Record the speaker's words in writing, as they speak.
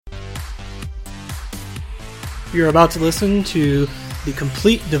You're about to listen to the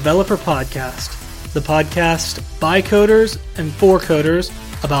Complete Developer Podcast, the podcast by coders and for coders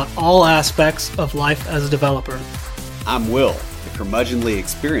about all aspects of life as a developer. I'm Will, the curmudgeonly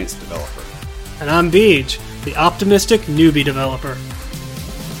experienced developer. And I'm Beej, the optimistic newbie developer.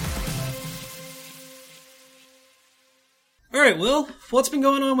 All right, Will, what's been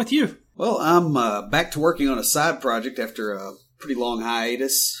going on with you? Well, I'm back to working on a side project after a pretty long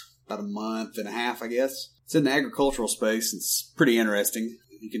hiatus, about a month and a half, I guess. It's in the agricultural space. It's pretty interesting.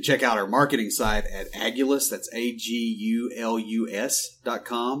 You can check out our marketing site at Agulus. That's AGULUS.com.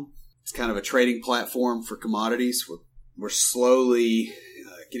 It's kind of a trading platform for commodities. We're slowly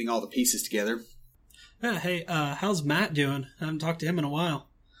getting all the pieces together. Yeah, hey, how's Matt doing? I haven't talked to him in a while.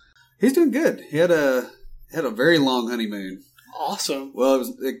 He's doing good. He had a very long honeymoon. Awesome. Well,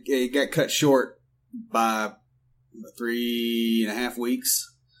 it got cut short by 3.5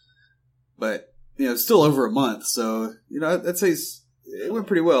 weeks, but it's still over a month. So I'd say it went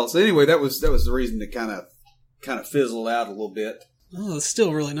pretty well. So anyway, that was the reason to kind of fizzled out a little bit. Oh, it's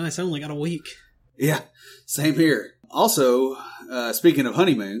still really nice. I only got a week. Yeah, same here. Also, speaking of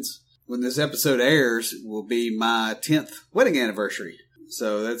honeymoons, when this episode airs, will be my 10th wedding anniversary.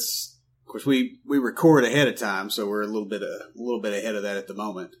 So that's, of course, we record ahead of time, so we're a little bit ahead of that at the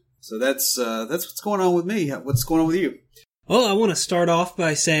moment. So that's what's going on with me. What's going on with you? Well, I want to start off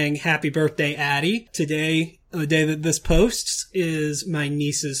by saying happy birthday, Addie. Today, the day that this posts, is my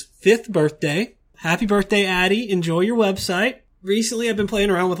niece's 5th birthday. Happy birthday, Addie. Enjoy your website. Recently, I've been playing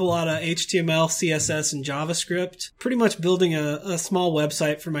around with a lot of HTML, CSS, and JavaScript. Pretty much building a small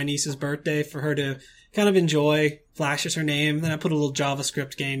website for my niece's birthday for her to kind of enjoy. Flash is her name. Then I put a little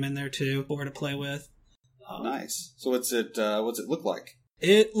JavaScript game in there, too, for her to play with. Nice. So what's it look like?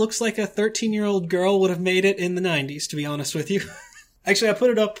 It looks like a 13-year-old girl would have made it in the 90s, to be honest with you. Actually, I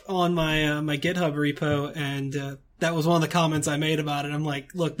put it up on my GitHub repo, and that was one of the comments I made about it. I'm like,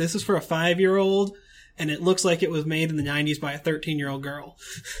 look, this is for a 5-year-old, and it looks like it was made in the 90s by a 13-year-old girl.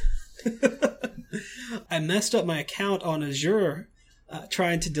 I messed up my account on Azure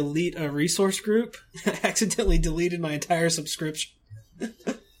trying to delete a resource group. I accidentally deleted my entire subscription.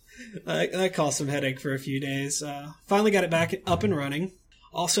 That caused some headache for a few days. Finally got it back up and running.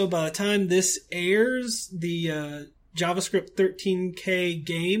 Also, by the time this airs, the JavaScript 13K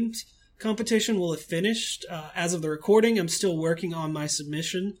games competition will have finished. As of the recording, I'm still working on my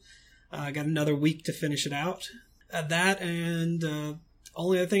submission. I got another week to finish it out. That and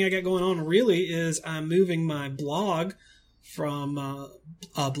only other thing I got going on really is I'm moving my blog from a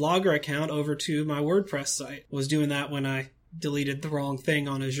Blogger account over to my WordPress site. Was doing that when I deleted the wrong thing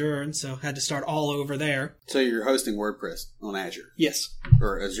on Azure, and so had to start all over there. So you're hosting WordPress on Azure? Yes.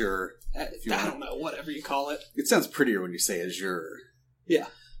 Or Azure. I don't know, whatever you call it. It sounds prettier when you say Azure. Yeah.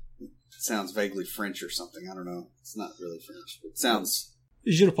 It sounds vaguely French or something. I don't know. It's not really French. It sounds...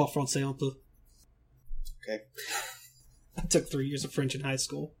 Je ne parle français un peu. Okay. I took 3 years of French in high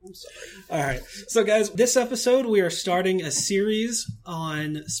school. I'm sorry. All right. So, guys, this episode, we are starting a series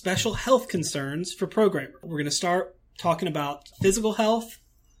on special health concerns for programmers. We're going to start talking about physical health,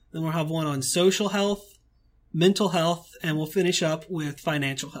 then we'll have one on social health, mental health, and we'll finish up with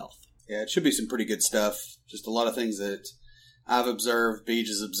financial health. Yeah, it should be some pretty good stuff. Just a lot of things that I've observed, Beej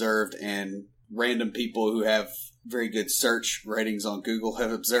has observed, and random people who have very good search ratings on Google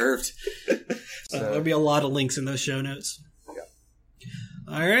have observed. There'll be a lot of links in those show notes. Yeah.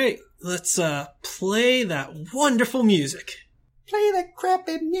 All right, let's play that wonderful music. Play that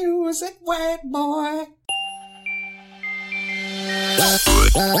crappy music, white boy.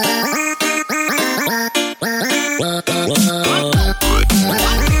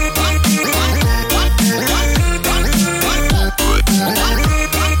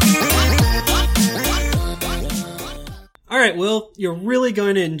 All right, Will, you're really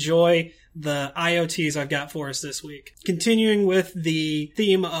going to enjoy the IoTs I've got for us this week. Continuing with the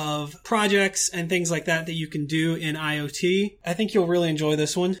theme of projects and things like that you can do in IoT. I think you'll really enjoy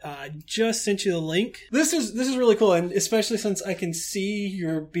this one. I just sent you the link. This is really cool, and especially since I can see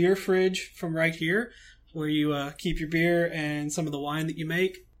your beer fridge from right here, where you keep your beer and some of the wine that you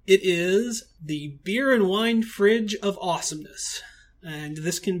make. It is the Beer and Wine Fridge of Awesomeness. And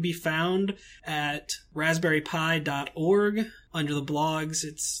this can be found at raspberrypi.org. Under the blogs,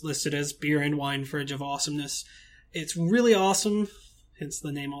 it's listed as Beer and Wine Fridge of Awesomeness. It's really awesome, hence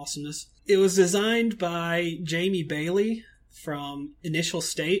the name Awesomeness. It was designed by Jamie Bailey from Initial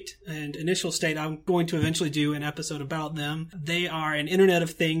State. And Initial State, I'm going to eventually do an episode about them. They are an Internet of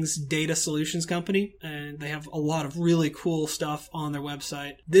Things data solutions company, and they have a lot of really cool stuff on their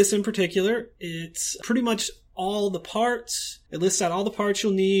website. This in particular, it's pretty much all the parts. It lists out all the parts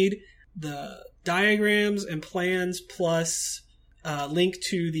you'll need, the diagrams and plans plus a link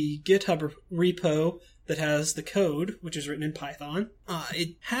to the GitHub repo that has the code, which is written in Python.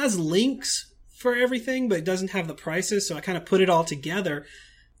 It has links for everything, but it doesn't have the prices, so I kind of put it all together.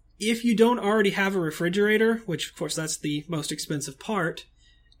 If you don't already have a refrigerator, which of course that's the most expensive part,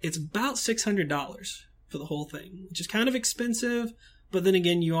 it's about $600 for the whole thing, which is kind of expensive, but then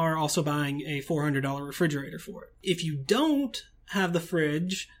again, you are also buying a $400 refrigerator for it. If you don't have the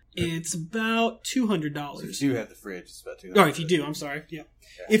fridge, it's about $200. So if you do have the fridge, it's about $200. Oh, if you do, I'm sorry. Yeah.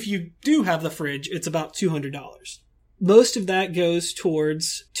 Okay. If you do have the fridge, it's about $200. Most of that goes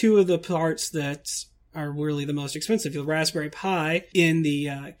towards two of the parts that are really the most expensive. The Raspberry Pi in the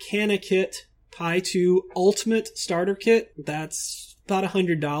CanaKit Pi 2 Ultimate Starter Kit, that's about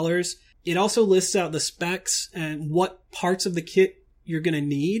 $100. It also lists out the specs and what parts of the kit you're going to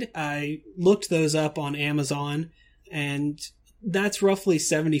need. I looked those up on Amazon, and that's roughly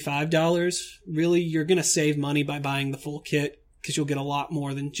 $75. Really, you're going to save money by buying the full kit because you'll get a lot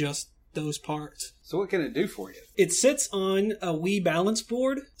more than just those parts. So what can it do for you? It sits on a Wii balance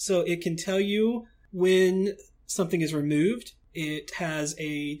board, so it can tell you when something is removed. It has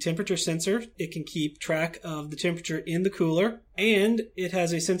a temperature sensor. It can keep track of the temperature in the cooler. And it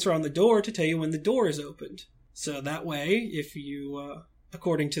has a sensor on the door to tell you when the door is opened. So that way, if you,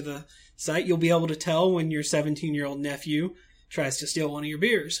 according to the site, you'll be able to tell when your 17-year-old nephew tries to steal one of your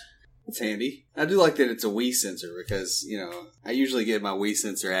beers. It's handy. I do like that it's a Wii sensor because, I usually get my Wii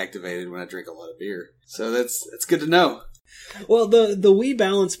sensor activated when I drink a lot of beer. So that's good to know. Well, the Wii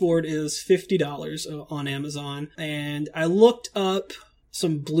balance board is $50 on Amazon, and I looked up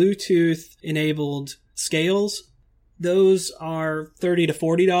some Bluetooth-enabled scales. Those are $30 to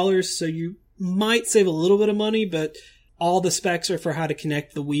 $40, so you might save a little bit of money, but all the specs are for how to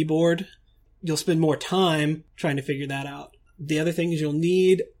connect the Wii board. You'll spend more time trying to figure that out. The other things you'll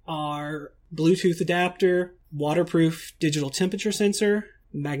need are Bluetooth adapter, waterproof digital temperature sensor,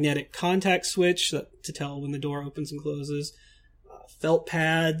 magnetic contact switch to tell when the door opens and closes, felt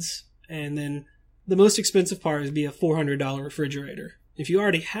pads, and then the most expensive part is be a $400 refrigerator. If you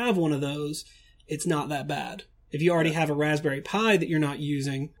already have one of those, it's not that bad. If you already have a Raspberry Pi that you're not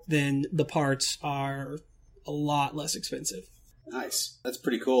using, then the parts are a lot less expensive. Nice. That's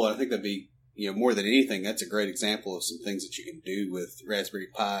pretty cool. I think that'd be, more than anything, that's a great example of some things that you can do with Raspberry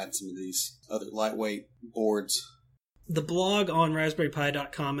Pi and some of these other lightweight boards. The blog on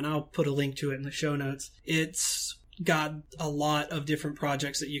raspberrypi.com, and I'll put a link to it in the show notes, it's got a lot of different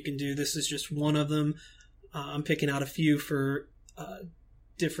projects that you can do. This is just one of them. I'm picking out a few for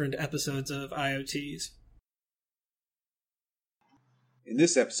different episodes of IoTs. In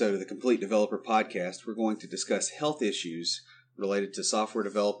this episode of the Complete Developer Podcast, we're going to discuss health issues related to software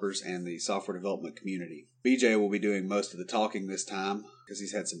developers and the software development community. BJ will be doing most of the talking this time because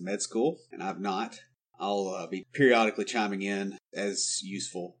he's had some med school, and I've not. I'll be periodically chiming in as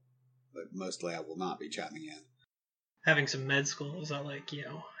useful, but mostly I will not be chiming in. Having some med school, is that like,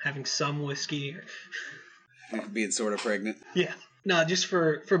 having some whiskey? Or being sort of pregnant? Yeah. No, just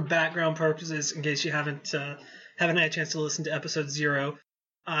for background purposes, in case you haven't had a chance to listen to episode 0,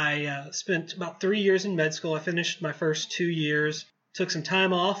 I spent about 3 years in med school. I finished my first 2 years, took some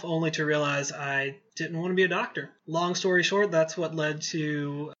time off only to realize I didn't want to be a doctor. Long story short, that's what led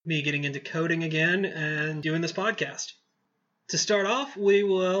to me getting into coding again and doing this podcast. To start off, we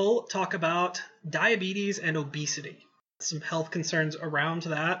will talk about diabetes and obesity, some health concerns around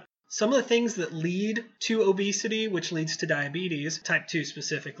that, some of the things that lead to obesity, which leads to diabetes, type 2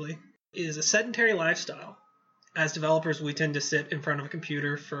 specifically, is a sedentary lifestyle. As developers, we tend to sit in front of a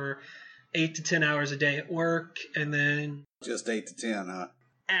computer for 8 to 10 hours a day at work, and then... Just 8 to 10, huh?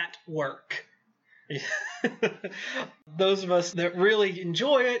 At work. Those of us that really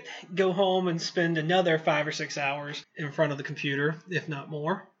enjoy it go home and spend another 5 or 6 hours in front of the computer, if not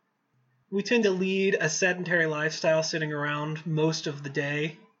more. We tend to lead a sedentary lifestyle sitting around most of the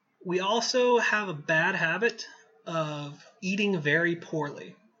day. We also have a bad habit of eating very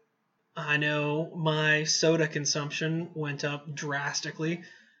poorly. I know my soda consumption went up drastically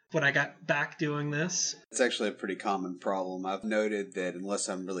when I got back doing this. It's actually a pretty common problem. I've noted that unless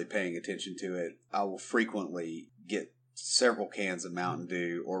I'm really paying attention to it, I will frequently get several cans of Mountain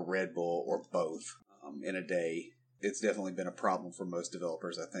Dew or Red Bull or both in a day. It's definitely been a problem for most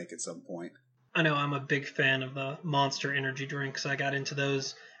developers, I think, at some point. I know I'm a big fan of the Monster energy drinks. I got into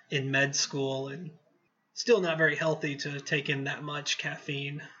those in med school, and still not very healthy to take in that much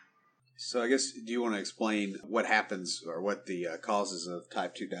caffeine. So I guess, do you want to explain what happens or what the causes of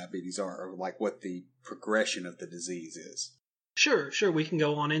type 2 diabetes are, or like what the progression of the disease is? Sure, we can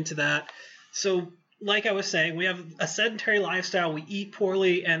go on into that. So, like I was saying, we have a sedentary lifestyle, we eat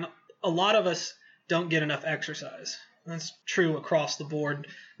poorly, and a lot of us don't get enough exercise. That's true across the board,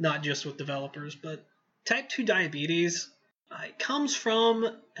 not just with developers, but type 2 diabetes it comes from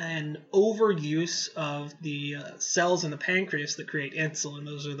an overuse of the cells in the pancreas that create insulin.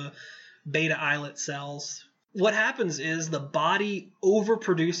 Those are the beta islet cells. What happens is the body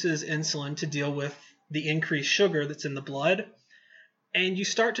overproduces insulin to deal with the increased sugar that's in the blood, and you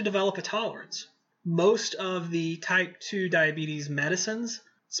start to develop a tolerance. Most of the type 2 diabetes medicines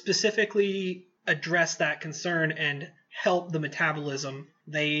specifically address that concern and help the metabolism.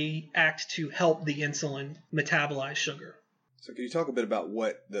 They act to help the insulin metabolize sugar. So can you talk a bit about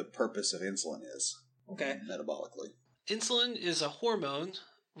what the purpose of insulin is? Okay. Metabolically. Insulin is a hormone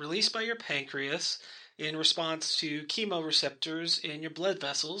released by your pancreas in response to chemoreceptors in your blood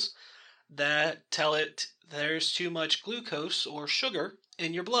vessels that tell it there's too much glucose or sugar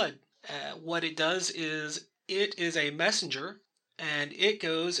in your blood. What it does is it is a messenger, and it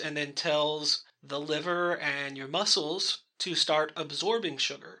goes and then tells the liver and your muscles to start absorbing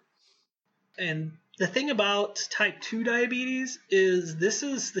sugar. And the thing about type 2 diabetes is this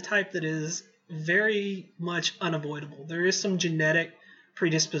is the type that is very much unavoidable. There is some genetic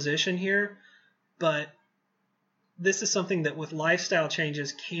predisposition here, but this is something that with lifestyle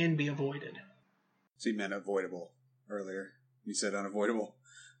changes can be avoided. So you meant avoidable earlier. You said unavoidable.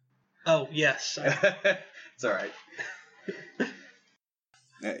 Oh, yes. It's all right.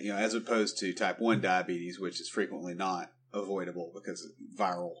 As opposed to type 1 diabetes, which is frequently not avoidable because of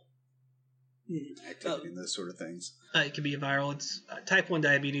viral activity and those sort of things. It can be viral. Type 1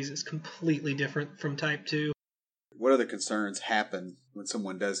 diabetes is completely different from type 2. What other concerns happen when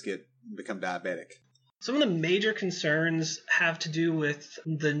someone does become diabetic? Some of the major concerns have to do with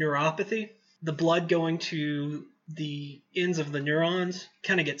the neuropathy. The blood going to the ends of the neurons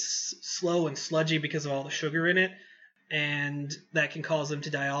kind of gets slow and sludgy because of all the sugar in it, and that can cause them to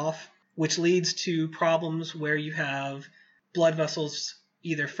die off, which leads to problems where you have blood vessels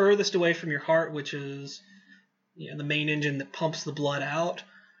either furthest away from your heart, which is the main engine that pumps the blood out,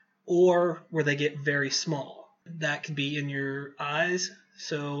 or where they get very small. That could be in your eyes.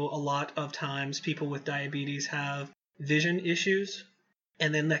 So a lot of times people with diabetes have vision issues.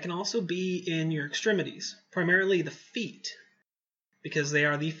 And then that can also be in your extremities, primarily the feet, because they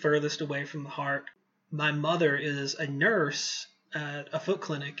are the furthest away from the heart. My mother is a nurse at a foot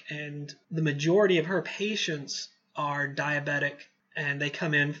clinic, and the majority of her patients are diabetic, and they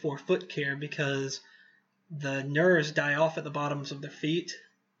come in for foot care because the nerves die off at the bottoms of their feet,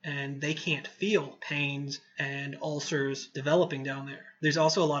 and they can't feel pains and ulcers developing down there. There's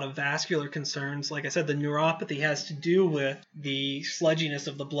also a lot of vascular concerns. Like I said, the neuropathy has to do with the sludginess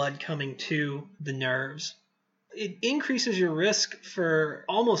of the blood coming to the nerves. It increases your risk for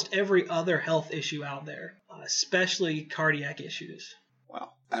almost every other health issue out there, especially cardiac issues.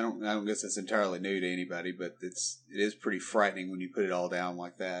 Wow. I don't guess that's entirely new to anybody, but it is pretty frightening when you put it all down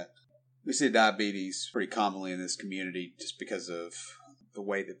like that. We see diabetes pretty commonly in this community just because of the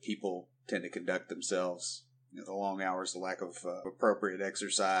way that people tend to conduct themselves. The long hours, the lack of appropriate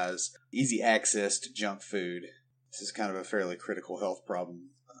exercise, easy access to junk food. This is kind of a fairly critical health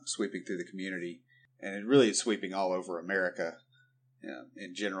problem sweeping through the community. And it really is sweeping all over America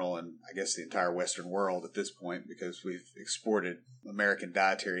in general, and I guess the entire Western world at this point, because we've exported American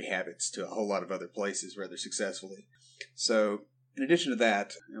dietary habits to a whole lot of other places rather successfully. So in addition to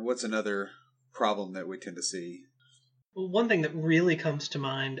that, what's another problem that we tend to see? Well, one thing that really comes to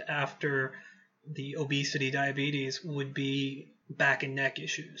mind after the obesity diabetes would be back and neck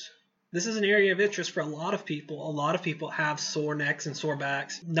issues. This is an area of interest for a lot of people. A lot of people have sore necks and sore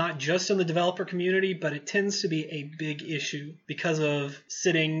backs, not just in the developer community, but it tends to be a big issue because of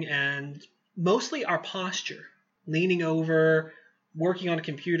sitting and mostly our posture. Leaning over, working on a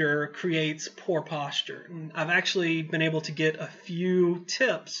computer creates poor posture. And I've actually been able to get a few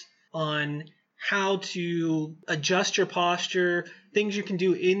tips on how to adjust your posture, things you can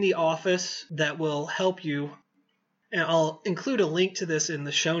do in the office that will help you. And I'll include a link to this in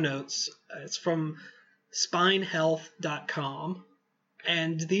the show notes. It's from spinehealth.com.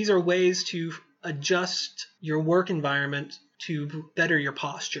 And these are ways to adjust your work environment to better your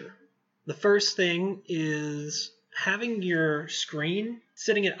posture. The first thing is having your screen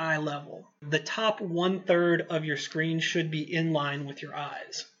sitting at eye level. The top 1/3 of your screen should be in line with your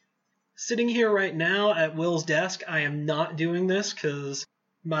eyes. Sitting here right now at Will's desk, I am not doing this because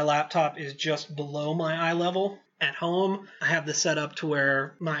my laptop is just below my eye level. At home, I have this set up to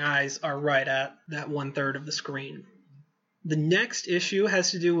where my eyes are right at that 1/3 of the screen. The next issue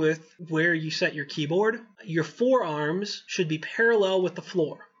has to do with where you set your keyboard. Your forearms should be parallel with the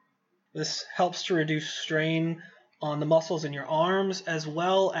floor. This helps to reduce strain on the muscles in your arms as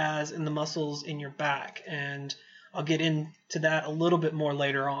well as in the muscles in your back. And I'll get into that a little bit more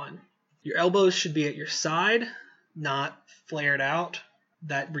later on. Your elbows should be at your side, not flared out.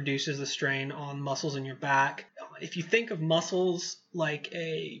 That reduces the strain on muscles in your back. If you think of muscles like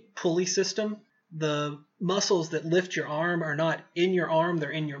a pulley system, the muscles that lift your arm are not in your arm, they're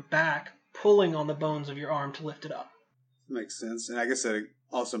in your back, pulling on the bones of your arm to lift it up. Makes sense. And I guess that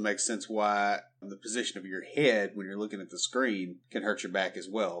also makes sense why the position of your head when you're looking at the screen can hurt your back as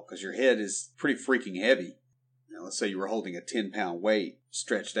well, because your head is pretty freaking heavy. Let's say you were holding a 10-pound weight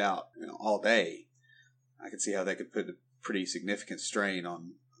stretched out all day. I can see how that could put a pretty significant strain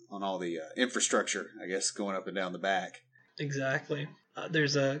on all the infrastructure, I guess, going up and down the back. Exactly.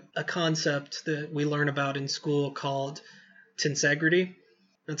 There's a concept that we learn about in school called tensegrity.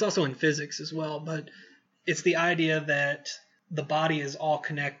 It's also in physics as well, but it's the idea that the body is all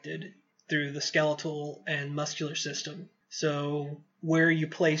connected through the skeletal and muscular system. So where you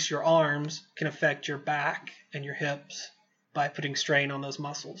place your arms can affect your back and your hips by putting strain on those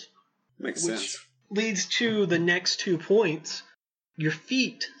muscles. Makes sense. Leads to the next 2 points. Your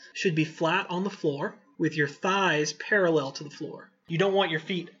feet should be flat on the floor with your thighs parallel to the floor. You don't want your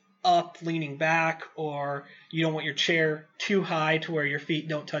feet up leaning back, or you don't want your chair too high to where your feet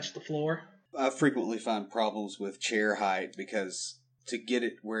don't touch the floor. I frequently find problems with chair height because to get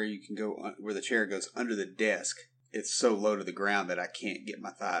it where you can go, where the chair goes under the desk, it's so low to the ground that I can't get my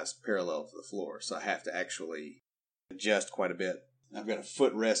thighs parallel to the floor. So I have to actually adjust quite a bit. I've got a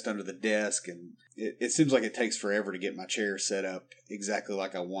footrest under the desk, and it seems like it takes forever to get my chair set up exactly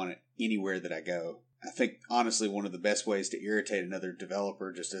like I want it anywhere that I go. I think, honestly, one of the best ways to irritate another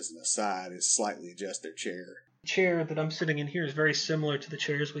developer, just as an aside, is slightly adjust their chair. The chair that I'm sitting in here is very similar to the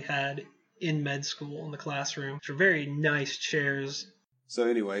chairs we had in med school in the classroom, which are very nice chairs. So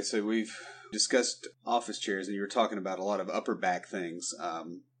anyway, we've discussed office chairs, and you were talking about a lot of upper back things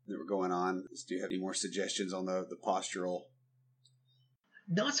that were going on. Do you have any more suggestions on the postural?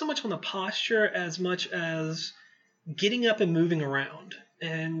 Not so much on the posture as much as getting up and moving around.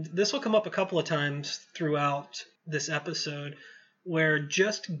 And this will come up a couple of times throughout this episode, where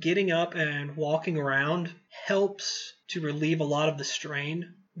just getting up and walking around helps to relieve a lot of the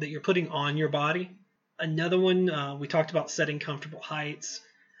strain that you're putting on your body. Another one, we talked about setting comfortable heights.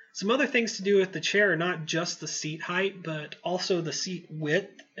 Some other things to do with the chair are not just the seat height, but also the seat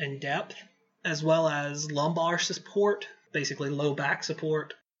width and depth, as well as lumbar support, basically low back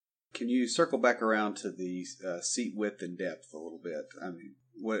support. Can you circle back around to the seat width and depth a little bit? I mean,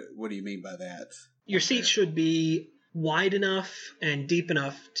 what do you mean by that? Your seat should be wide enough and deep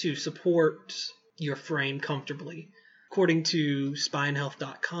enough to support your frame comfortably. According to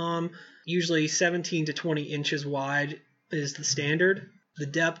spinehealth.com, usually 17 to 20 inches wide is the standard. The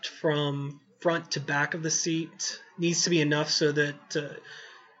depth from front to back of the seat needs to be enough so that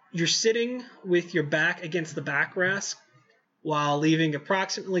you're sitting with your back against the backrest while leaving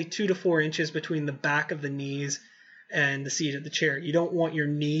approximately 2 to 4 inches between the back of the knees and the seat of the chair. You don't want your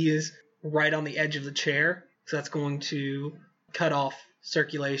knees right on the edge of the chair, so that's going to cut off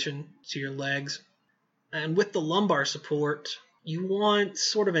circulation to your legs. And with the lumbar support, you want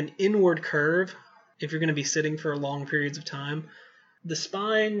sort of an inward curve if you're going to be sitting for long periods of time. The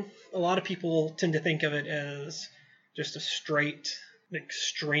spine, a lot of people tend to think of it as just a straight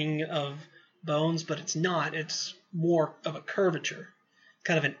string of bones, but it's not. It's more of a curvature,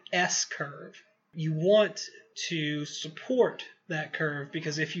 kind of an S curve. You want to support that curve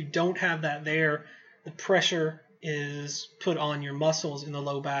because if you don't have that there, the pressure is put on your muscles in the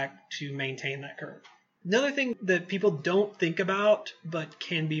low back to maintain that curve. Another thing that people don't think about but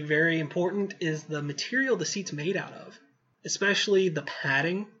can be very important is the material the seat's made out of, especially the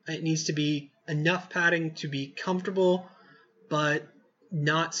padding. It needs to be enough padding to be comfortable, but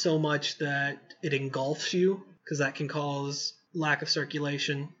not so much that it engulfs you, because that can cause lack of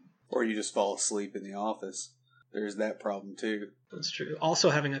circulation. Or you just fall asleep in the office. There's that problem too. That's true. Also,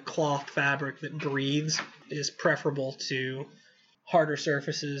 having a cloth fabric that breathes is preferable to harder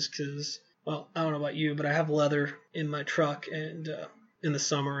surfaces because, well, I don't know about you, but I have leather in my truck, and in the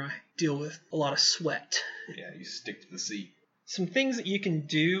summer I deal with a lot of sweat. Yeah, you stick to the seat. Some things that you can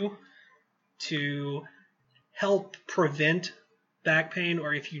do to help prevent back pain,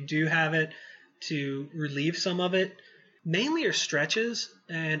 or if you do have it, to relieve some of it, mainly are stretches.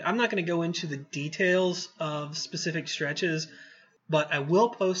 And I'm not going to go into the details of specific stretches, but I will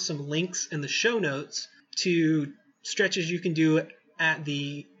post some links in the show notes to stretches you can do at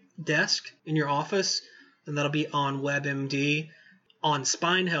the desk in your office, and that'll be on WebMD. On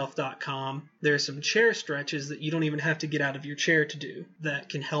spinehealth.com, there are some chair stretches that you don't even have to get out of your chair to do that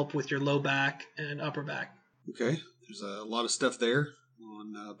can help with your low back and upper back. Okay, there's a lot of stuff there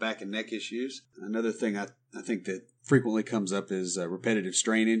on back and neck issues. Another thing I think that frequently comes up is repetitive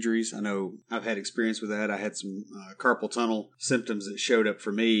strain injuries. I know I've had experience with that. I had some carpal tunnel symptoms that showed up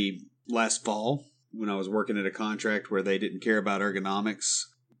for me last fall when I was working at a contract where they didn't care about ergonomics.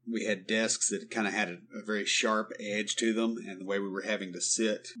 We had desks that kind of had a very sharp edge to them, and the way we were having to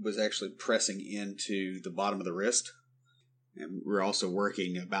sit was actually pressing into the bottom of the wrist. And we're also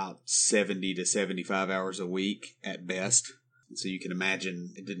working about 70 to 75 hours a week at best. And so you can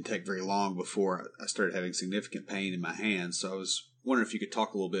imagine it didn't take very long before I started having significant pain in my hands. So I was wondering if you could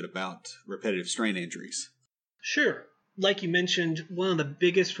talk a little bit about repetitive strain injuries. Sure. Like you mentioned, one of the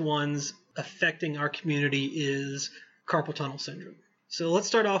biggest ones affecting our community is carpal tunnel syndrome. So let's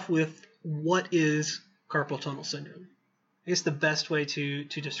start off with what is carpal tunnel syndrome. I guess the best way to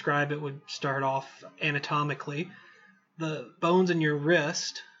describe it would start off anatomically. The bones in your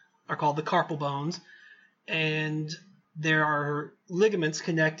wrist are called the carpal bones, and there are ligaments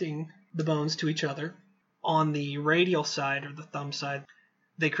connecting the bones to each other. On the radial side, or the thumb side,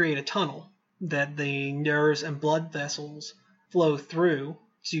 they create a tunnel that the nerves and blood vessels flow through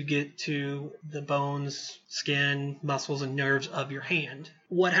to get to the bones, skin, muscles, and nerves of your hand.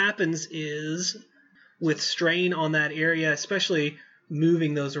 What happens is, with strain on that area, especially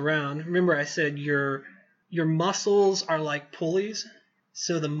moving those around, remember I said your muscles are like pulleys,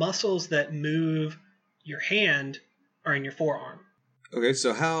 so the muscles that move your hand are in your forearm. Okay,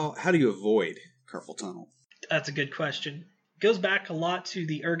 so how do you avoid carpal tunnel? That's a good question. It goes back a lot to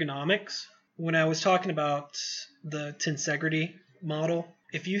the ergonomics. When I was talking about the tensegrity model,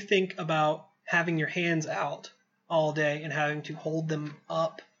 if you think about having your hands out all day and having to hold them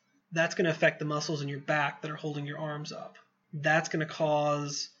up, that's going to affect the muscles in your back that are holding your arms up. That's going to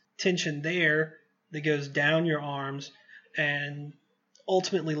cause tension there that goes down your arms and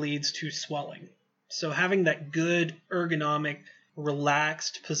ultimately leads to swelling. So having that good ergonomic,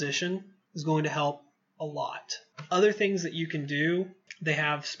 relaxed position is going to help a lot. Other things that you can do, they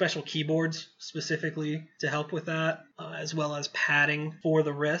have special keyboards specifically to help with that, as well as padding for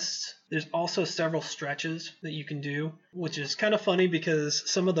the wrists. There's also several stretches that you can do, which is kind of funny because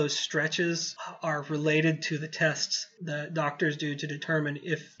some of those stretches are related to the tests that doctors do to determine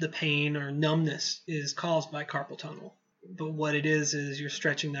if the pain or numbness is caused by carpal tunnel. But what it is you're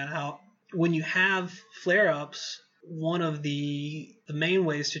stretching that out. When you have flare-ups, one of the main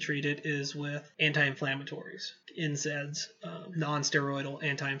ways to treat it is with anti-inflammatories, NSAIDs, non-steroidal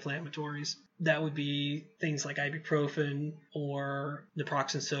anti-inflammatories. That would be things like ibuprofen or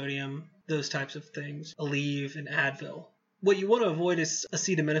naproxen sodium, those types of things, Aleve and Advil. What you want to avoid is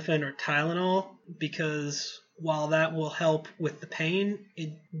acetaminophen or Tylenol, because while that will help with the pain,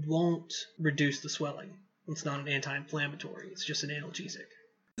 it won't reduce the swelling. It's not an anti-inflammatory, it's just an analgesic.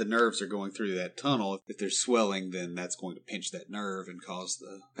 The nerves are going through that tunnel. If there's swelling, then that's going to pinch that nerve and cause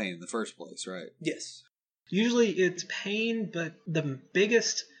the pain in the first place, right? Yes. Usually it's pain, but the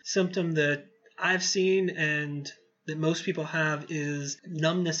biggest symptom that I've seen and that most people have is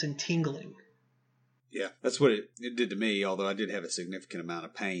numbness and tingling. Yeah, that's what it did to me, although I did have a significant amount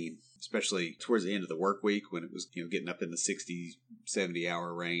of pain, especially towards the end of the work week when it was getting up in the 60,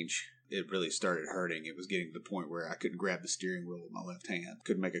 70-hour range. It really started hurting. It was getting to the point where I couldn't grab the steering wheel with my left hand.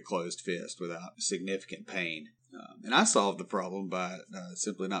 Couldn't make a closed fist without significant pain. And I solved the problem by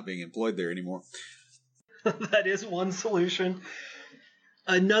simply not being employed there anymore. That is one solution.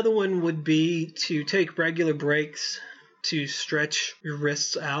 Another one would be to take regular breaks to stretch your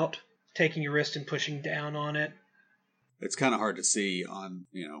wrists out, taking your wrist and pushing down on it. It's kind of hard to see on,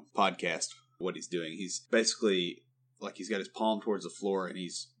 podcast what he's doing. He's basically like he's got his palm towards the floor and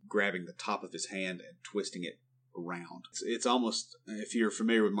he's grabbing the top of his hand and twisting it around. It's almost, if you're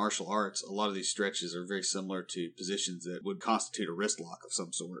familiar with martial arts, a lot of these stretches are very similar to positions that would constitute a wrist lock of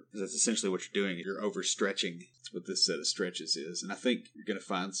some sort. That's essentially what you're doing. You're overstretching. That's what this set of stretches is. And I think you're going to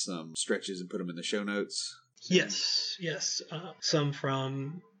find some stretches and put them in the show notes. Yes. Some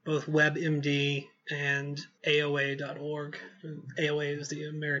from both WebMD and AOA.org. AOA is the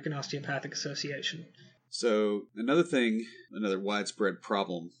American Osteopathic Association. So another widespread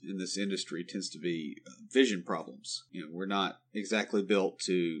problem in this industry tends to be vision problems. We're not exactly built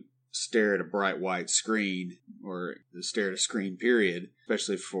to stare at a bright white screen or stare at a screen, period,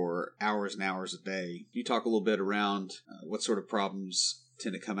 especially for hours and hours a day. Can you talk a little bit around what sort of problems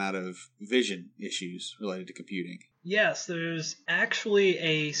tend to come out of vision issues related to computing? Yes, there's actually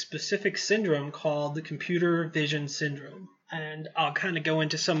a specific syndrome called the computer vision syndrome. And I'll kind of go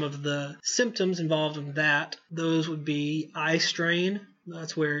into some of the symptoms involved in that. Those would be eye strain.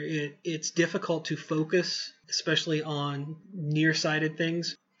 That's where it's difficult to focus, especially on nearsighted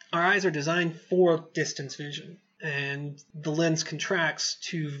things. Our eyes are designed for distance vision, and the lens contracts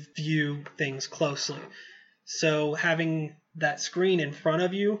to view things closely. So having that screen in front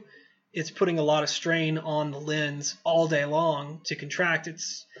of you, it's putting a lot of strain on the lens all day long to contract.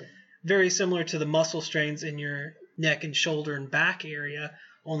 It's very similar to the muscle strains in your neck and shoulder and back area,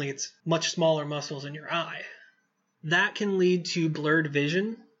 only it's much smaller muscles in your eye. That can lead to blurred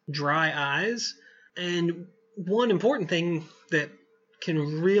vision, dry eyes, and one important thing that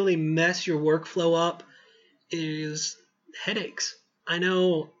can really mess your workflow up is headaches. I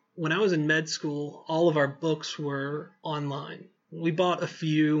know when I was in med school, all of our books were online. We bought a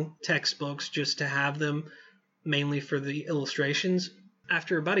few textbooks just to have them, mainly for the illustrations.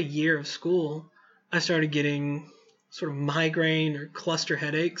 After about a year of school, I started getting sort of migraine or cluster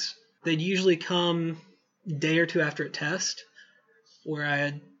headaches. They'd usually come a day or two after a test, where I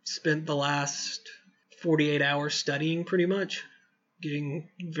had spent the last 48 hours studying pretty much, getting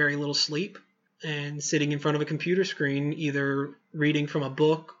very little sleep, and sitting in front of a computer screen, either reading from a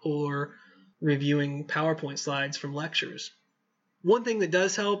book or reviewing PowerPoint slides from lectures. One thing that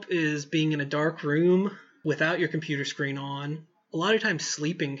does help is being in a dark room without your computer screen on. A lot of times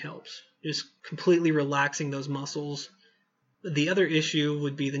sleeping helps, just completely relaxing those muscles. The other issue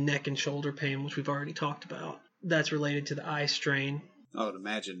would be the neck and shoulder pain, which we've already talked about. That's related to the eye strain. I would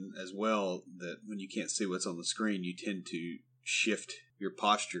imagine as well that when you can't see what's on the screen, you tend to shift your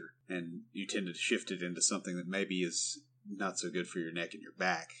posture, and you tend to shift it into something that maybe is not so good for your neck and your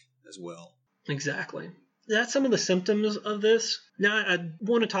back as well. Exactly. That's some of the symptoms of this. Now, I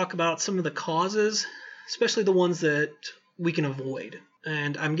want to talk about some of the causes, especially the ones that we can avoid.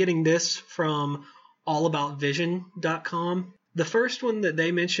 And I'm getting this from allaboutvision.com. The first one that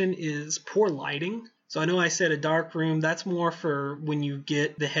they mention is poor lighting. So I know I said a dark room. That's more for when you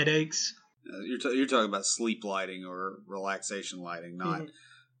get the headaches. You're talking about sleep lighting or relaxation lighting,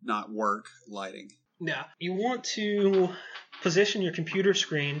 not work lighting. Yeah. You want to position your computer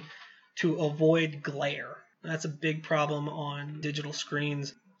screen to avoid glare. That's a big problem on digital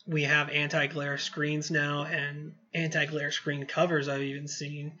screens. We have anti-glare screens now, and anti-glare screen covers I've even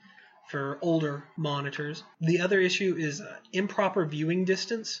seen for older monitors. The other issue is improper viewing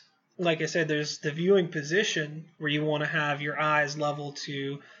distance. Like I said, there's the viewing position where you want to have your eyes level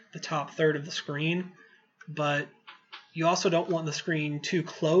to the top third of the screen, but you also don't want the screen too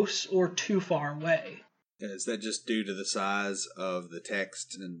close or too far away. Is that just due to the size of the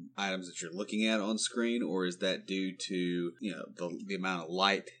text and items that you're looking at on screen, or is that due to the amount of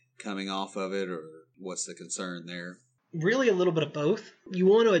light coming off of it, or what's the concern there? Really a little bit of both. You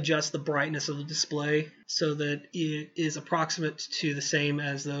want to adjust the brightness of the display so that it is approximate to the same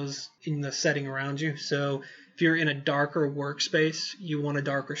as those in the setting around you. So if you're in a darker workspace, you want a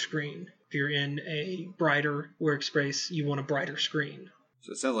darker screen. If you're in a brighter workspace, you want a brighter screen.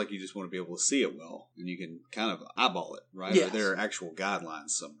 So it sounds like you just want to be able to see it well, and you can kind of eyeball it, right? Yes. Are there actual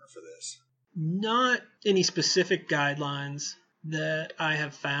guidelines somewhere for this? Not any specific guidelines that I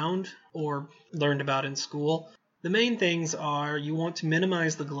have found or learned about in school. The main things are you want to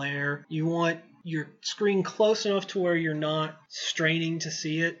minimize the glare. You want your screen close enough to where you're not straining to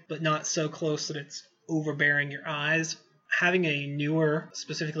see it, but not so close that it's overbearing your eyes. Having a newer,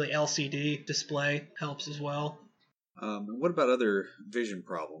 specifically LCD display helps as well. What about other vision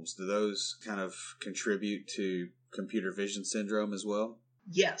problems? Do those kind of contribute to computer vision syndrome as well?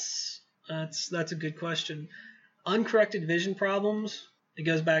 Yes, that's a good question. Uncorrected vision problems, it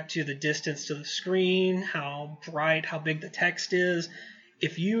goes back to the distance to the screen, how bright, how big the text is.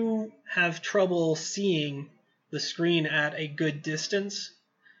 If you have trouble seeing the screen at a good distance,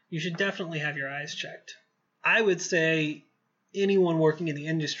 you should definitely have your eyes checked. I would say anyone working in the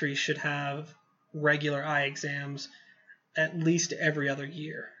industry should have regular eye exams at least every other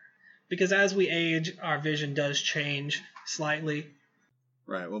year. Because as we age, our vision does change slightly.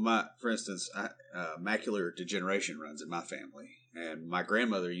 Right. Well, for instance, macular degeneration runs in my family, and my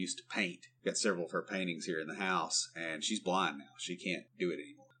grandmother used to paint. Got several of her paintings here in the house, and she's blind now. She can't do it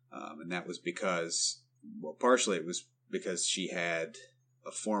anymore. And that was because, well, partially it was because she had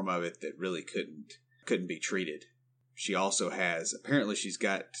a form of it that really couldn't be treated. She also apparently she's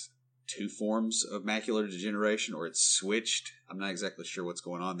got 2 forms of macular degeneration, or it's switched. I'm not exactly sure what's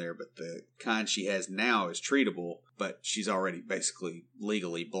going on there, but the kind she has now is treatable, but she's already basically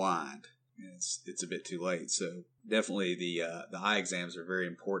legally blind. It's a bit too late. So definitely the eye exams are very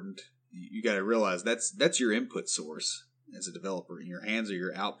important. You got to realize that's your input source as a developer, and your hands are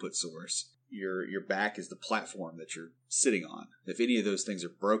your output source. Your back is the platform that you're sitting on. If any of those things are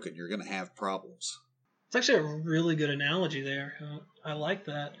broken, you're going to have problems. It's actually a really good analogy there. I like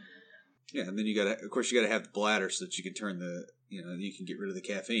that. Yeah, and then you got to have the bladder so that you can you can get rid of the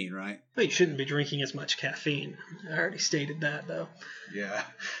caffeine, right? Well, you shouldn't be drinking as much caffeine. I already stated that, though. Yeah.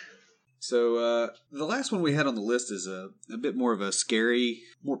 So the last one we had on the list is a bit more of a scary,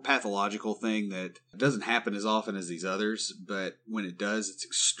 more pathological thing that doesn't happen as often as these others, but when it does, it's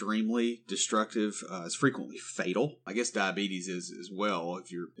extremely destructive. It's frequently fatal. I guess diabetes is as well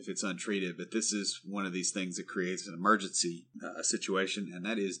if it's untreated, but this is one of these things that creates an emergency situation, and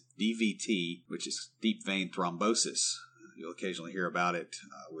that is DVT, which is deep vein thrombosis. You'll occasionally hear about it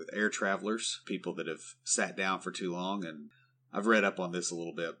with air travelers, people that have sat down for too long, and I've read up on this a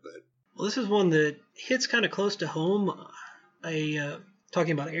little bit, but well, this is one that hits kind of close to home.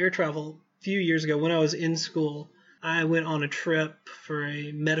 Talking about air travel, a few years ago when I was in school, I went on a trip for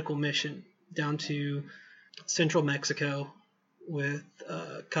a medical mission down to central Mexico with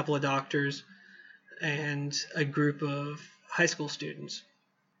a couple of doctors and a group of high school students.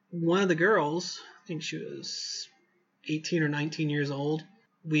 One of the girls, I think she was 18 or 19 years old,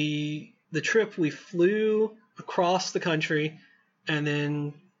 we flew across the country, and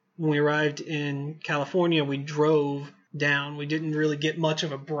then when we arrived in California, we drove down. We didn't really get much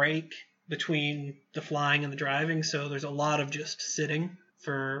of a break between the flying and the driving, so there's a lot of just sitting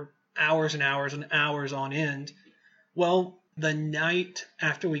for hours and hours and hours on end. Well, the night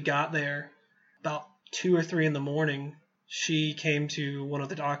after we got there, about 2 or 3 in the morning, she came to one of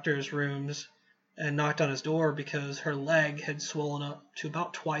the doctor's rooms and knocked on his door because her leg had swollen up to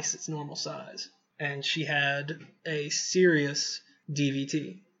about twice its normal size. And she had a serious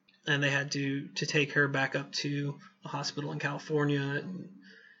DVT. And they had to take her back up to a hospital in California.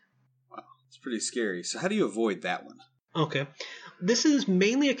 Wow, it's pretty scary. So how do you avoid that one? Okay. This is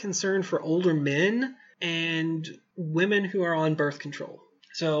mainly a concern for older men and women who are on birth control.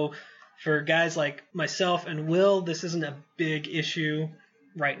 So for guys like myself and Will, this isn't a big issue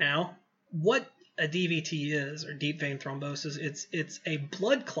right now. What a DVT is, or deep vein thrombosis, it's a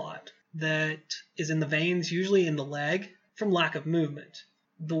blood clot that is in the veins, usually in the leg, from lack of movement.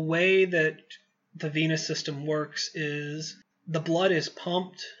 The way that the venous system works is the blood is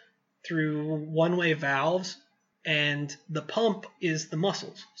pumped through one-way valves, and the pump is the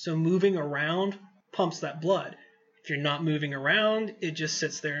muscles. So moving around pumps that blood. If you're not moving around, it just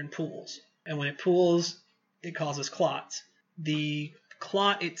sits there and pools. And when it pools, it causes clots. The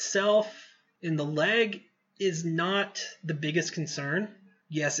clot itself in the leg is not the biggest concern.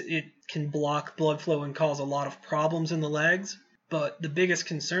 Yes, it can block blood flow and cause a lot of problems in the legs, but the biggest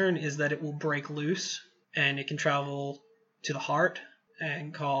concern is that it will break loose and it can travel to the heart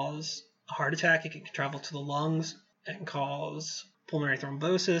and cause a heart attack. It can travel to the lungs and cause pulmonary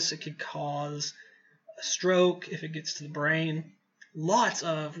thrombosis. It could cause a stroke if it gets to the brain. Lots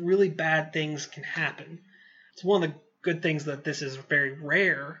of really bad things can happen. It's one of the good things that this is very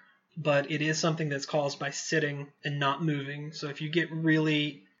rare, but it is something that's caused by sitting and not moving. So if you get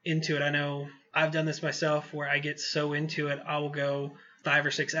really into it, I know I've done this myself where I get so into it, I will go 5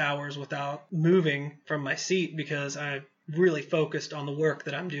 or 6 hours without moving from my seat because I'm really focused on the work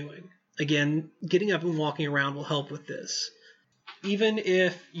that I'm doing. Again, getting up and walking around will help with this. Even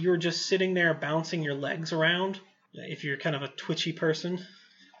if you're just sitting there bouncing your legs around, if you're kind of a twitchy person,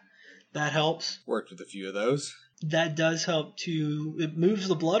 that helps. Worked with a few of those. That does help too. It moves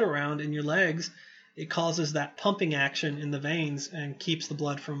the blood around in your legs. It causes that pumping action in the veins and keeps the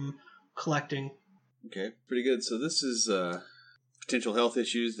blood from collecting. Okay, pretty good. So this is potential health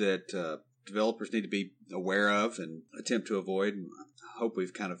issues that developers need to be aware of and attempt to avoid. I hope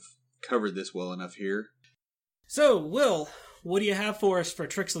we've kind of covered this well enough here. So, Will, what do you have for us for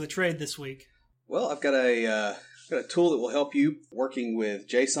Tricks of the Trade this week? Well, I've got a tool that will help you working with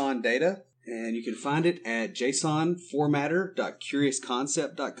JSON data, and you can find it at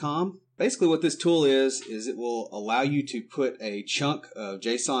jsonformatter.curiousconcept.com. Basically what this tool is it will allow you to put a chunk of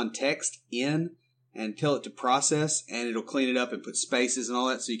JSON text in and tell it to process, and it'll clean it up and put spaces and all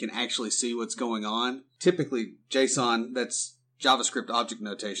that so you can actually see what's going on. Typically, JSON, that's JavaScript object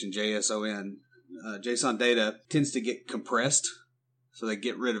notation, JSON. JSON data tends to get compressed, so they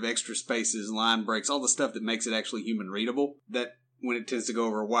get rid of extra spaces, line breaks, all the stuff that makes it actually human readable. That when it tends to go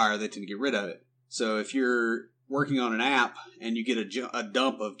over a wire, they tend to get rid of it. So if you're working on an app and you get a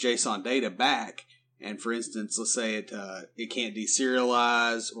dump of JSON data back, and for instance, let's say it can't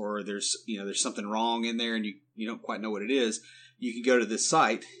deserialize, or there's something wrong in there and you don't quite know what it is, you can go to this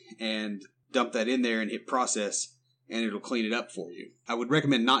site and dump that in there and hit process, and it'll clean it up for you. I would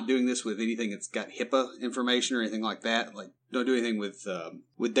recommend not doing this with anything that's got HIPAA information or anything like that. Like, don't do anything with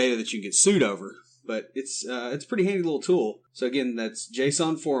data that you can get sued over. But it's a pretty handy little tool. So again, that's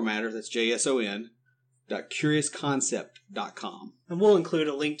JSON Formatter. That's JSON www.curiousconcept.com. And we'll include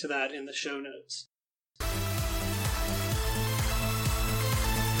a link to that in the show notes.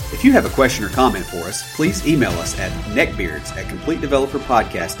 If you have a question or comment for us, please email us at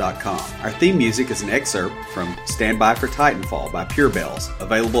neckbeards@completedeveloperpodcast.com. Our theme music is an excerpt from Stand By for Titanfall by Pure Bells,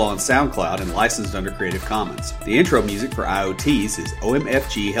 available on SoundCloud and licensed under Creative Commons. The intro music for IoTease is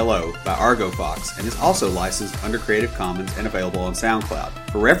OMFG Hello by Argo Fox and is also licensed under Creative Commons and available on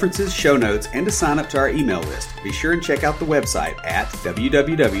SoundCloud. For references, show notes, and to sign up to our email list, be sure and check out the website at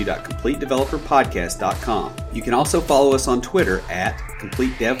www.completedeveloperpodcast.com. You can also follow us on Twitter at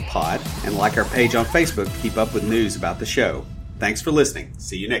CompleteDevPod and like our page on Facebook to keep up with news about the show. Thanks for listening.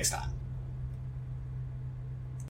 See you next time.